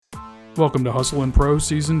Welcome to Hustle and Pro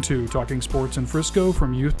Season 2, talking sports in Frisco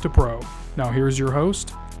from youth to pro. Now here's your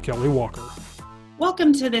host, Kelly Walker.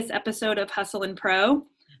 Welcome to this episode of Hustle and Pro.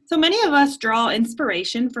 So many of us draw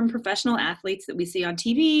inspiration from professional athletes that we see on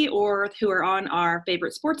TV or who are on our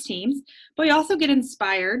favorite sports teams, but we also get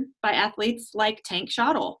inspired by athletes like Tank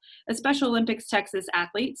Shottle, a Special Olympics Texas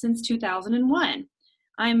athlete since 2001.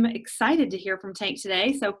 I'm excited to hear from Tank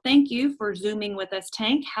today, so thank you for Zooming with us,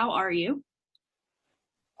 Tank. How are you?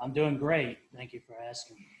 I'm doing great. Thank you for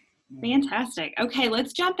asking. Fantastic. Okay,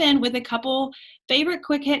 let's jump in with a couple favorite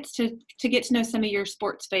quick hits to get to know some of your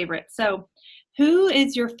sports favorites. So, who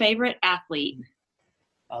is your favorite athlete?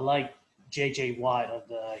 I like J.J. Watt of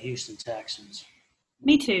the Houston Texans.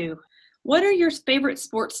 Me too. What are your favorite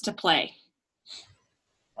sports to play?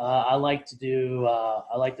 I like to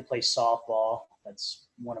play softball. That's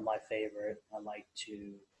one of my favorite. I like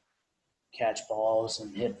to catch balls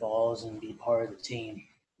and hit balls and be part of the team.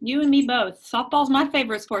 You and me both. Softball's my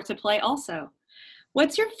favorite sport to play also.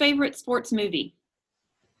 What's your favorite sports movie?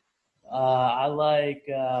 I like,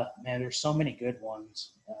 there's so many good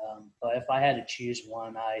ones. But if I had to choose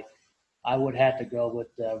one, I would have to go with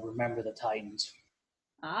Remember the Titans.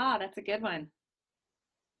 Ah, that's a good one.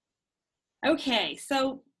 Okay,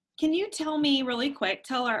 so can you tell me really quick,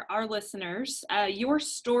 tell our listeners your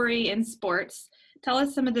story in sports. Tell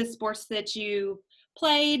us some of the sports that you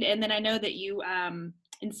played, and then I know that you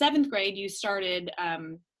in seventh grade, you started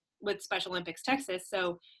with Special Olympics Texas.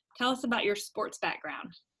 So tell us about your sports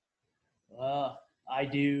background. I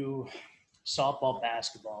do softball,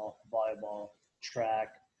 basketball, volleyball, track,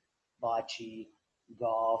 bocce,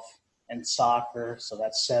 golf, and soccer. So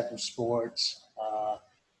that's 7 sports.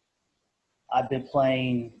 I've been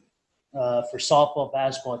playing for softball,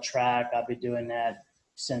 basketball, track. I've been doing that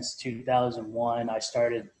since 2001. I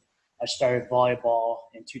started volleyball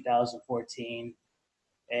in 2014.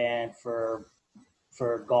 And for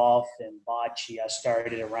golf and bocce, I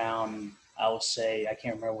started around, I would say, I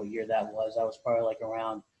can't remember what year that was. I was probably like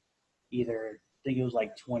around I think it was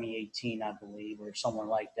like 2018, I believe, or somewhere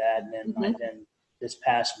like that. And then this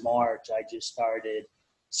past March, I just started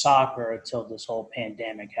soccer until this whole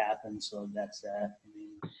pandemic happened. So that's that.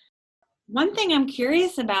 One thing I'm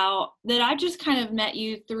curious about that I just kind of met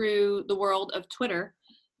you through the world of Twitter.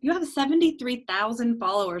 You have 73,000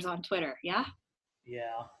 followers on Twitter, yeah?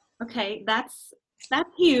 Yeah. Okay, that's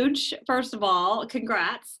huge. First of all,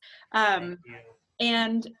 congrats. Thank you.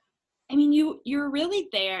 And I mean, you're really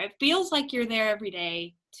there. It feels like you're there every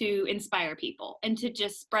day to inspire people and to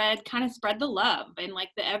just spread the love and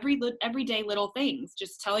like the everyday little things.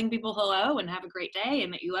 Just telling people hello and have a great day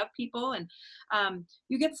and that you love people. And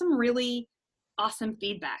you get some really awesome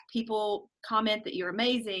feedback. People comment that you're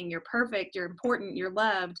amazing, you're perfect, you're important, you're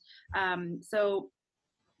loved. So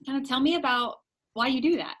kind of tell me about why you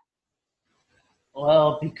do that.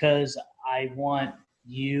 Well, because I want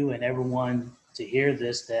you and everyone to hear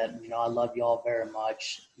this, that, I love y'all very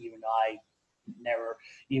much, even though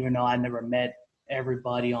I never met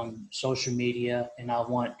everybody on social media, and I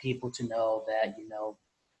want people to know that,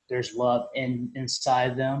 there's love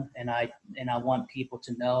inside them. And I want people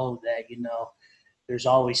to know that, there's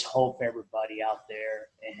always hope for everybody out there.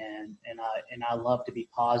 And I love to be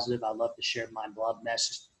positive. I love to share my love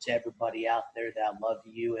message to everybody out there that I love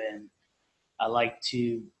you. And I like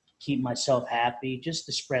to keep myself happy, just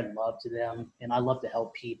to spread love to them. And I love to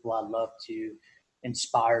help people. I love to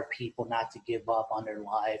inspire people not to give up on their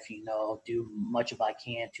life, do much if I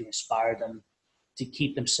can to inspire them to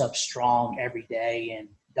keep themselves strong every day and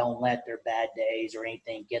don't let their bad days or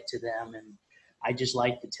anything get to them. And I just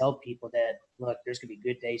like to tell people that, look, there's going to be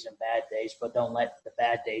good days and bad days, but don't let the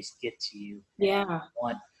bad days get to you. Yeah. And I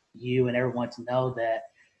want you and everyone to know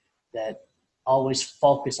that always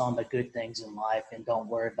focus on the good things in life and don't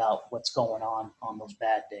worry about what's going on those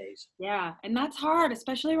bad days. Yeah. And that's hard,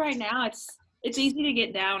 especially right now. It's easy to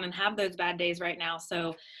get down and have those bad days right now.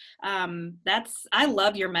 So I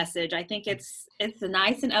love your message. I think it's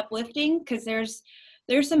nice and uplifting because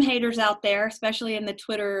there's some haters out there, especially in the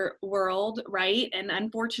Twitter world, right? And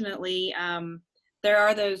unfortunately, there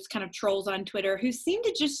are those kind of trolls on Twitter who seem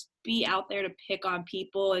to just be out there to pick on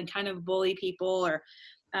people and kind of bully people or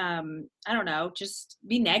I don't know, just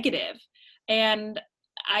be negative. And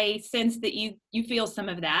I sense that you feel some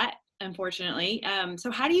of that, unfortunately.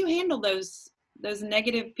 So how do you handle those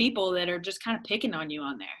negative people that are just kind of picking on you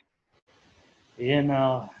on there?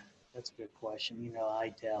 That's a good question. I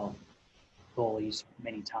tell bullies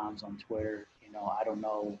many times on Twitter, I don't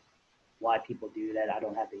know why people do that. I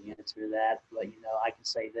don't have the answer to that, but I can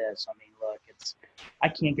say this. I mean, look, I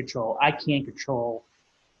can't control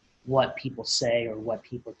what people say or what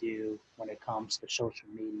people do when it comes to social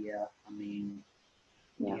media. I mean,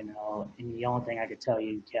 Yeah. you know, and the only thing I could tell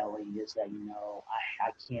you, Kelly, is that, you know,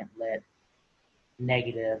 I can't let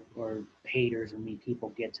negative or haters and people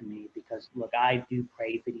get to me, because look, I do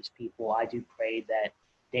pray for these people. I do pray that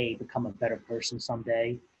they become a better person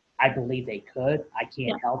someday. I believe they could. I Yeah.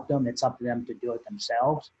 can't help them. It's up to them to do it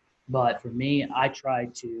themselves. But for me, I try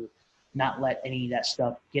to not let any of that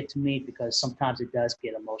stuff get to me, because sometimes it does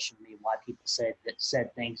get emotional to me why people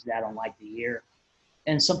said things that I don't like to hear.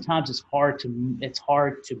 And sometimes it's hard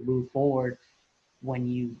to move forward when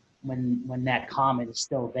you when that comment is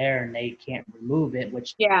still there and they can't remove it,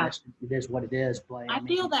 which Yeah. it is what it is. But I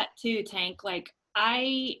feel that too, Tank. Like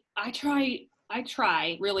I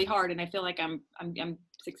try really hard, and I feel like I'm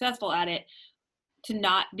successful at it, to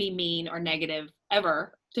not be mean or negative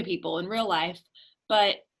ever to people in real life.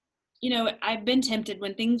 But I've been tempted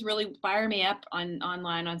when things really fire me up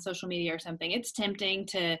online on social media or something. It's tempting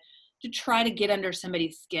to try to get under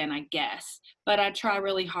somebody's skin, I guess. But I try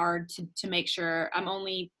really hard to make sure I'm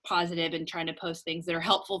only positive and trying to post things that are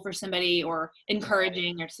helpful for somebody or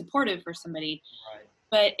encouraging or supportive for somebody. right,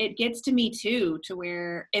 But it gets to me too, to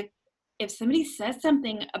where if somebody says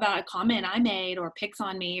something about a comment I made or picks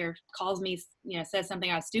on me or calls me, says something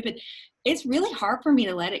I was stupid, it's really hard for me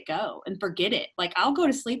to let it go and forget it. Like, I'll go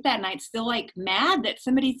to sleep that night still like mad that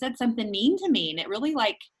somebody said something mean to me, and it really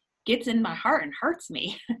like gets in my heart and hurts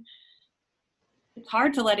me. It's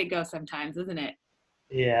hard to let it go sometimes, isn't it?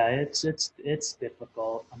 yeah, it's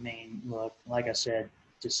difficult. I mean, look, like I said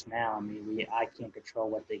just now, I mean, I can't control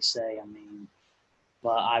what they say. I mean,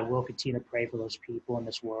 but I will continue to pray for those people in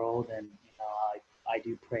this world, and you know, I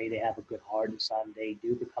do pray they have a good heart inside and they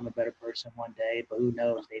do become a better person one day. But who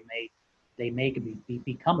knows? They may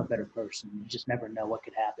become a better person. You just never know what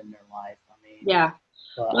could happen in their life. I mean, Yeah.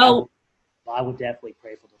 but Well, I would definitely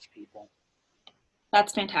pray for those people.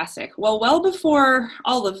 that's fantastic. Well before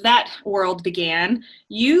all of that world began,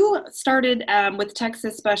 you started with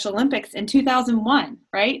Texas Special Olympics in 2001,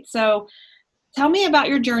 right? So tell me about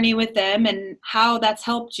your journey with them and how that's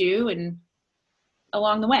helped you and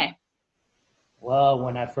along the way. Well,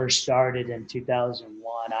 when I first started in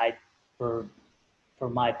 2001, for for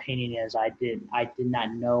my opinion is I did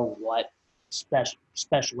not know what Special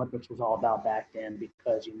Olympics was all about back then,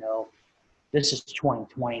 because you know this is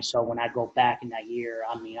 2020. So when I go back in that year,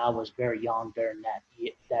 I mean I was very young during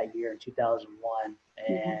that year in 2001.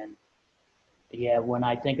 Yeah. And yeah, when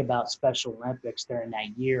I think about Special Olympics during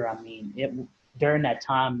that year, I mean it during that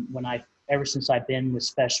time when I ever since I've been with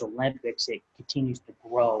Special Olympics, it continues to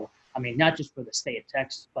grow. I mean, not just for the state of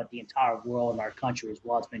Texas, but the entire world and our country as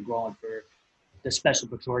well. It's been growing for the Special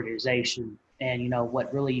Olympics organization. And you know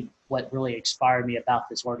what really inspired me about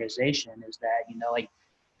this organization is that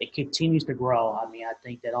it continues to grow. I mean, I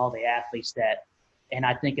think that all the athletes that, and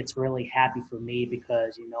I think it's really happy for me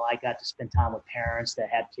because I got to spend time with parents that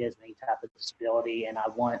have kids with any type of disability, and I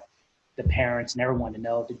want the parents and everyone to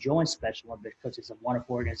know to join Special Olympics because it's a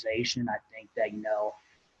wonderful organization. I think that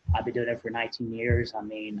I've been doing it for 19 years. I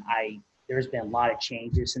mean, I there's been a lot of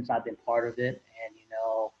changes since I've been part of it,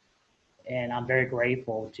 and I'm very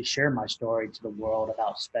grateful to share my story to the world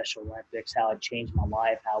about Special Olympics, how it changed my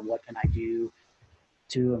life, how what can I do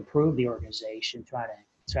to improve the organization, try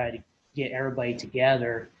to get everybody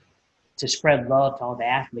together to spread love to all the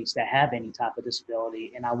athletes that have any type of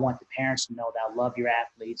disability. And I want the parents to know that I love your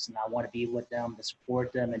athletes and I want to be with them, to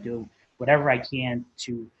support them, and do whatever I can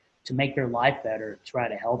to make their life better, try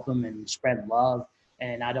to help them and spread love.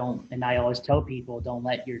 And I always tell people, don't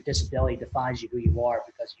let your disability define you who you are,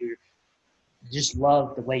 because you're just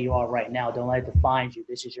love the way you are right now. Don't let it define you.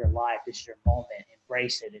 This is your life. This is your moment.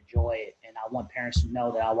 Embrace it. Enjoy it. And I want parents to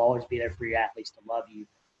know that I'll always be there for your athletes, to love you.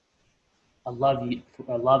 I love you.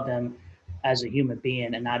 I love them as a human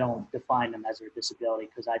being, and I don't define them as their disability,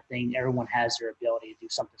 because I think everyone has their ability to do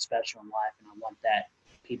something special in life, and I want that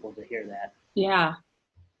people to hear that. Yeah.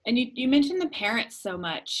 And you mentioned the parents so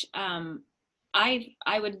much.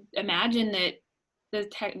 I would imagine that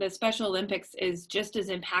the Special Olympics is just as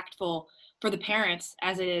impactful for the parents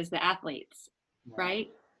as it is the athletes, Right.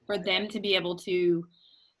 right? For Right. them to be able to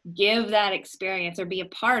give that experience or be a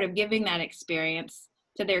part of giving that experience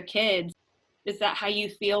to their kids. Is that how you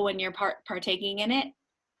feel when you're partaking in it?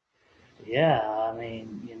 Yeah, I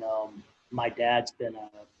mean, my dad's been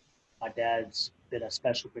a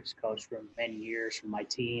Special Olympics coach for many years for my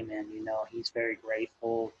team, and he's very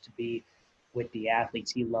grateful to be with the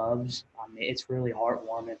athletes he loves. I mean, it's really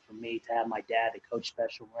heartwarming for me to have my dad to coach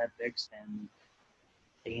Special Olympics, and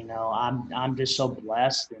I'm just so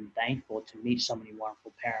blessed and thankful to meet so many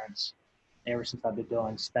wonderful parents. ever since I've been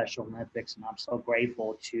doing Special Olympics, and I'm so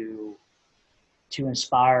grateful to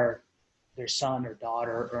inspire their son or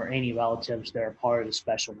daughter or any relatives that are part of the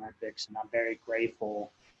Special Olympics. And I'm very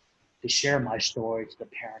grateful to share my story to the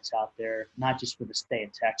parents out there, not just for the state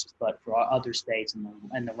of Texas, but for other states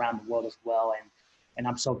and around the world as well. And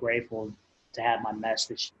I'm so grateful to have my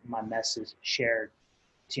message shared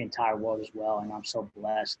to the entire world as well. And I'm so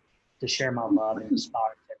blessed to share my love and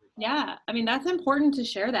inspire everybody. Yeah, I mean, that's important to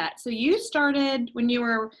share that. So you started when you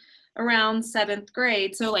were around 7th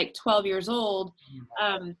grade, so like 12 years old,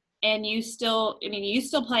 and you still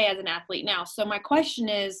play as an athlete now. So my question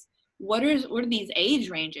is, what are these age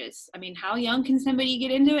ranges? I mean, how young can somebody get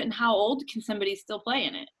into it, and how old can somebody still play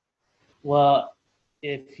in it? Well,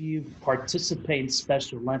 if you participate in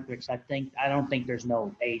Special Olympics, I don't think there's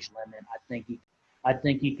no age limit. I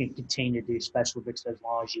think you can continue to do Special Olympics as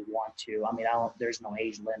long as you want to. I mean, there's no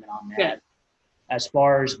age limit on that. Yeah. As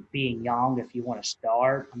far as being young, if you want to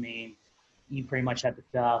start, I mean, you pretty much have to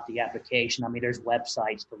fill out the application. I mean, there's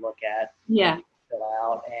websites to look at. Yeah. Fill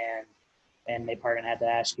out, and they probably gonna have to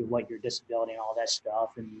ask you what your disability and all that stuff.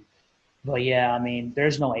 But yeah, I mean,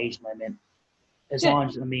 there's no age limit. As long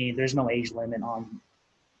as, I mean, there's no age limit on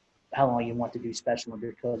how long you want to do Special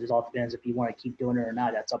Olympics, because it all depends if you want to keep doing it or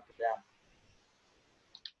not. That's up to them.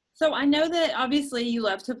 So I know that obviously you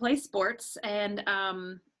love to play sports, and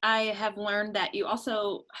I have learned that you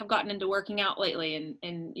also have gotten into working out lately,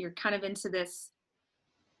 and you're kind of into this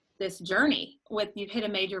journey you've hit a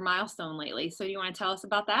major milestone lately. So do you want to tell us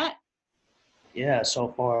about that? Yeah, so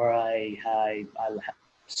far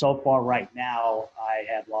so far right now, I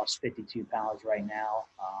have lost 52 pounds right now.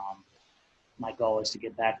 My goal is to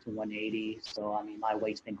get back to 180. So, I mean, my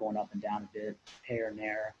weight's been going up and down a bit here and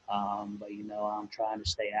there. But, I'm trying to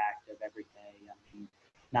stay active every day. I mean,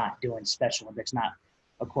 not doing Special Olympics.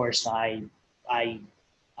 Of course, I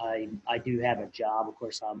do have a job. Of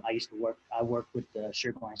course, I work with the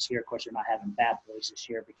Sugar Lands here. Of course, they're not having bad boys this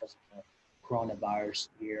year because of the coronavirus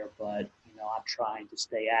year. But, I'm trying to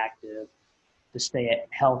stay active, to stay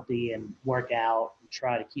healthy and work out and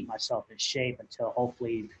try to keep myself in shape until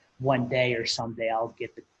hopefully one day or someday I'll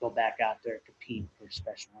get to go back out there and compete for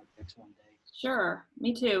Special Olympics one day. Sure.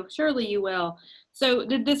 Me too. Surely you will. So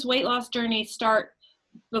did this weight loss journey start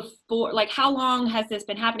before, like how long has this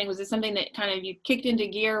been happening? Was this something that kind of you kicked into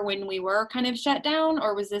gear when we were kind of shut down,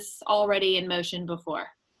 or was this already in motion before?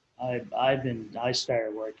 I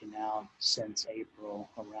started working out since April,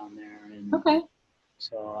 around there. And okay.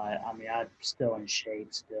 So I mean, I'm still in shape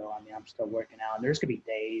still. I mean, I'm still working out, and there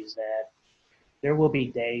will be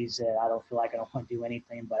days that I don't feel like I don't want to do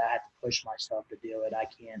anything, but I have to push myself to do it. I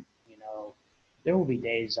can't, there will be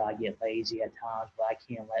days I get lazy at times, but I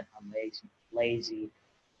can't let my lazy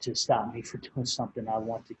to stop me from doing something I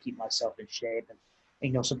want to keep myself in shape.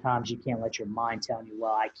 And sometimes you can't let your mind tell you,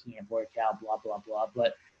 well, I can't work out, blah, blah, blah.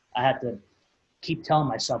 But I have to keep telling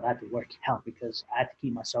myself I have to work out because I have to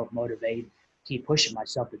keep myself motivated, keep pushing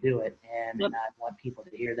myself to do it. And I want people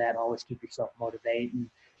to hear that. Always keep yourself motivated and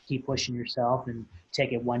keep pushing yourself and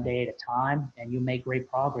take it one day at a time, and you make great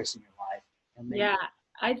progress in your life. Yeah,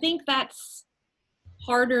 I think that's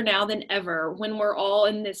harder now than ever when we're all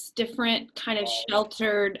in this different kind of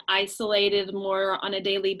sheltered, isolated more on a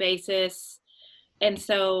daily basis. And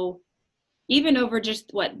so even over just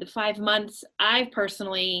the 5 months, I've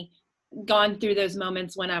personally gone through those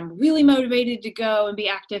moments when I'm really motivated to go and be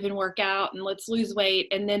active and work out and let's lose weight.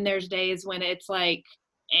 And then there's days when it's like,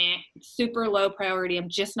 super low priority. I'm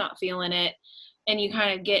just not feeling it. And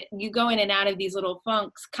you go in and out of these little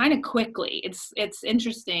funks kind of quickly. It's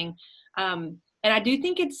interesting. And I do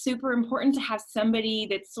think it's super important to have somebody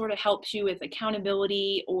that sort of helps you with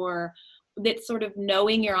accountability, or that's sort of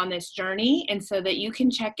knowing you're on this journey. And so that you can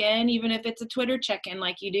check in, even if it's a Twitter check-in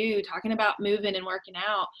like you do, talking about moving and working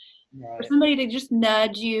out. Right. For somebody to just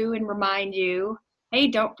nudge you and remind you, hey,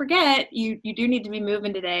 don't forget, you do need to be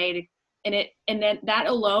moving today. And then that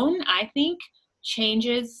alone, I think,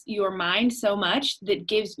 changes your mind so much that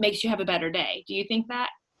makes you have a better day. Do you think that?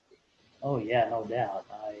 Oh yeah, no doubt.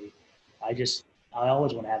 I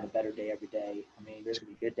always want to have a better day every day. I mean, there's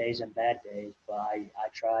gonna be good days and bad days, but I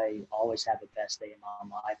try always have the best day in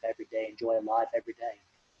my life every day. Enjoy life every day.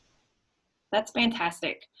 That's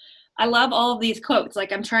fantastic. I love all of these quotes.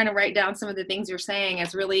 Like, I'm trying to write down some of the things you're saying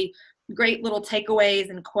as really great little takeaways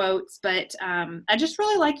and quotes, but I just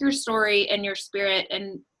really like your story and your spirit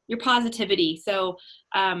and your positivity. So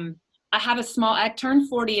I turned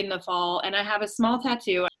 40 in the fall, and I have a small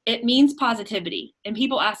tattoo. It means positivity. And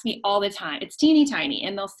people ask me all the time. It's teeny tiny,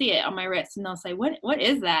 and they'll see it on my wrist, and they'll say, what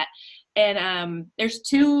is that? And there's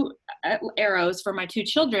 2 arrows for my 2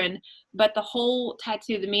 children, but the whole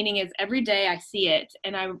tattoo, the meaning is every day I see it,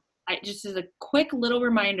 and I just as a quick little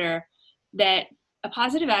reminder that a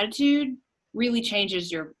positive attitude really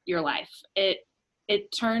changes your life. It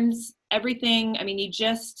turns everything. I mean,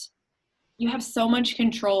 you have so much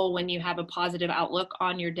control when you have a positive outlook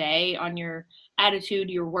on your day, on your attitude,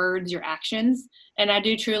 your words, your actions. And I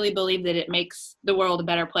do truly believe that it makes the world a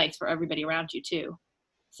better place for everybody around you too.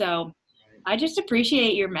 So I just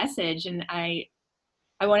appreciate your message, and I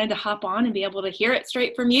wanted to hop on and be able to hear it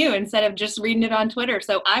straight from you instead of just reading it on Twitter.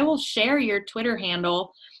 So I will share your Twitter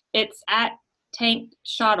handle. It's at Tank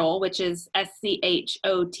Schottle, which is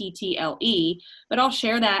SCHOTTLE, but I'll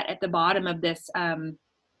share that at the bottom of this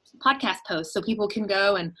podcast post so people can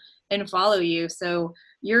go and follow you. So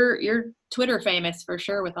you're Twitter famous for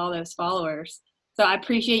sure with all those followers. So I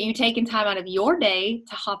appreciate you taking time out of your day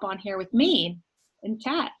to hop on here with me and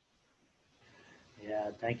chat.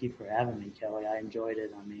 Yeah, thank you for having me, Kelly. I enjoyed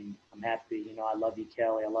it. I mean, I'm happy. You know, I love you,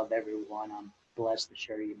 Kelly. I love everyone. I'm blessed to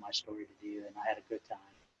share my story with you, and I had a good time.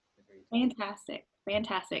 Fantastic.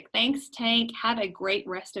 Fantastic. Thanks, Tank. Have a great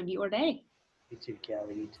rest of your day. You too,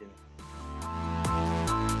 Kelly. You too.